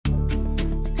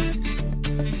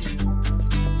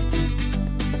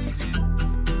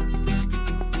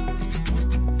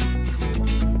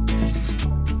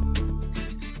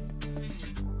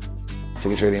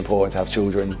think it's really important to have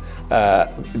children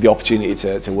the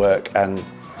opportunity to work and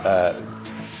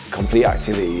complete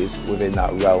activities within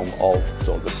that realm of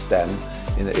sort of the STEM.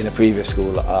 In a previous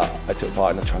school, I took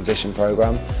part in a transition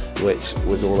programme, which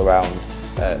was all around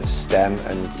STEM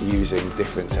and using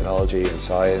different technology and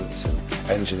science and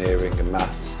engineering and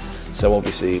maths. So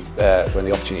obviously, when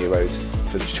the opportunity arose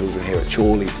for the children here at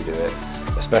Chorley to do it,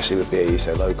 especially with BAE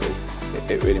so local,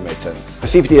 it really made sense. The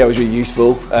CPD was really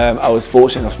useful. I was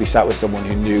fortunate enough to be sat with someone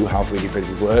who knew how 3D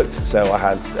printing worked, so I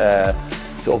had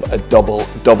sort of a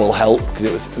double help because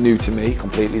it was new to me,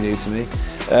 completely new to me.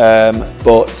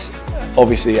 But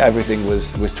obviously everything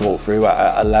was taught through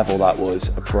at a level that was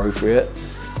appropriate,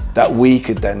 that we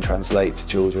could then translate to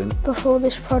children. Before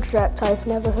this project, I've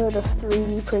never heard of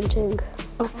 3D printing.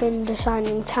 I've been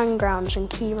designing tangrams and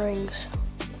key rings.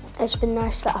 It's been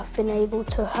nice that I've been able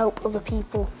to help other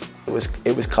people.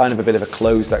 It was kind of a bit of a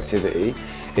closed activity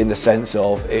in the sense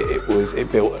of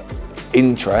it built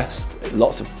interest.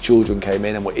 Lots of children came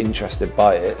in and were interested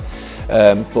by it,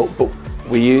 but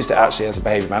we used it actually as a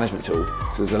behaviour management tool.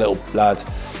 So there's a little lad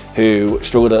who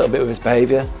struggled a little bit with his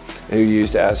behaviour, who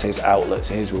used it as his outlet,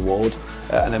 his reward,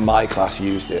 and then my class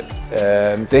used it.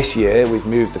 This year we've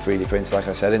moved the 3D printer, like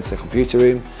I said, into the computer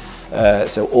room,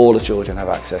 so all the children have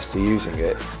access to using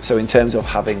it. So in terms of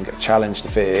having a challenge to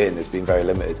fit it in, it's been very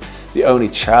limited. The only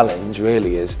challenge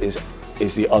really is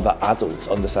the other adults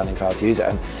understanding how to use it.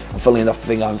 And funnily enough, the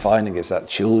thing I'm finding is that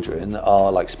children are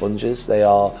like sponges.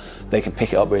 They can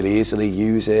pick it up really easily,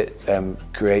 use it,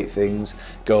 create things,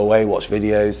 go away, watch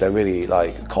videos. They're really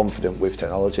like confident with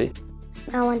technology.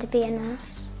 I want to be a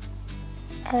nurse.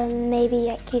 Maybe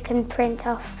like you can print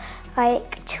off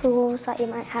like tools that you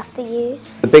might have to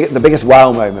use. The biggest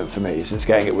wow moment for me since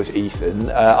getting it was Ethan.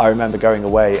 I remember going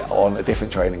away on a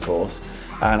different training course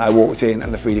and I walked in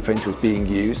and the 3D printer was being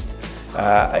used.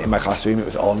 In my classroom it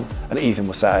was on and Ethan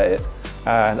was sat at it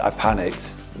and I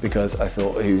panicked because I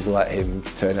thought who's let him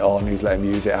turn it on, who's let him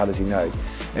use it, how does he know?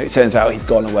 And it turns out he'd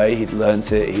gone away, he'd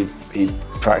learnt it, he'd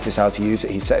practiced how to use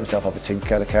it, he'd set himself up a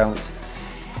Tinkercad account.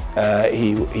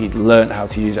 He'd learnt how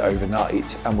to use it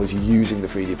overnight and was using the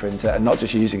 3D printer, and not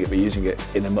just using it but using it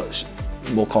in a much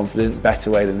more confident,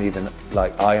 better way than even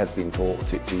like I had been taught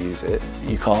to use it.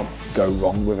 You can't go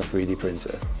wrong with a 3D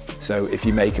printer. So if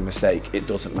you make a mistake, it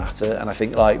doesn't matter. And I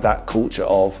think like that culture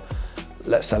of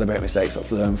let's celebrate mistakes,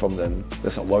 let's learn from them,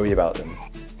 let's not worry about them.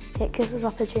 It gives us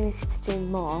opportunity to do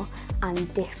more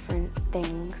and different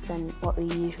things than what we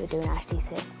usually do in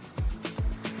HTC.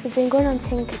 We've been going on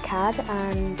Tinkercad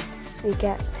and we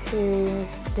get to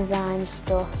design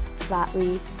stuff that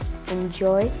we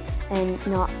enjoy and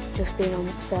not just being on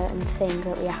a certain thing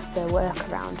that we have to work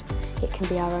around. It can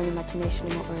be our own imagination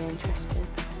and what we're interested in.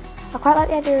 I quite like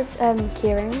the idea of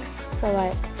key rings, so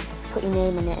like put your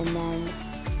name in it and then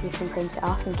you can print it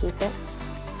off and keep it.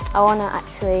 I want to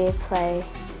actually play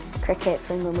cricket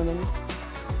for England Women's.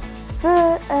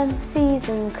 For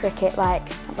season cricket, like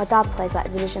my dad plays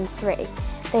like Division 3,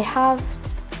 they have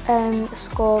a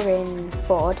scoring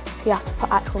board. You have to put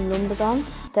actual numbers on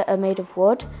that are made of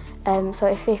wood. So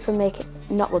if they can make it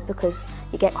not wood because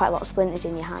you get quite a lot of splinters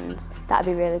in your hands, that'd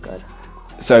be really good.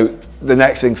 So the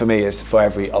next thing for me is for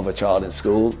every other child in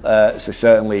school. So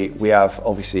certainly we have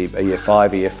obviously a year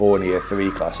 5, a year 4 and a year 3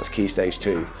 class, that's key stage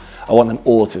 2. I want them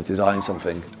all to have designed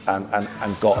something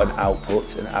and got an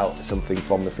output and something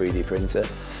from the 3D printer.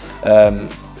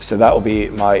 So that will be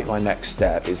my next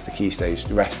step, is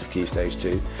the rest of key stage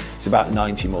 2. It's about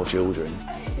 90 more children.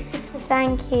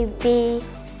 Thank you,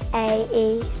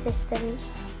 BAE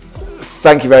Systems.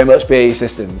 Thank you very much, BAE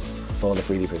Systems, for the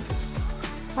 3D printers.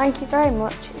 Thank you very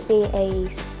much, BAE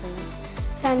Systems.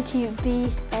 Thank you,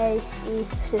 BAE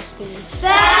Systems.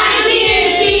 Thank you,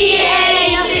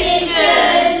 BAE Systems.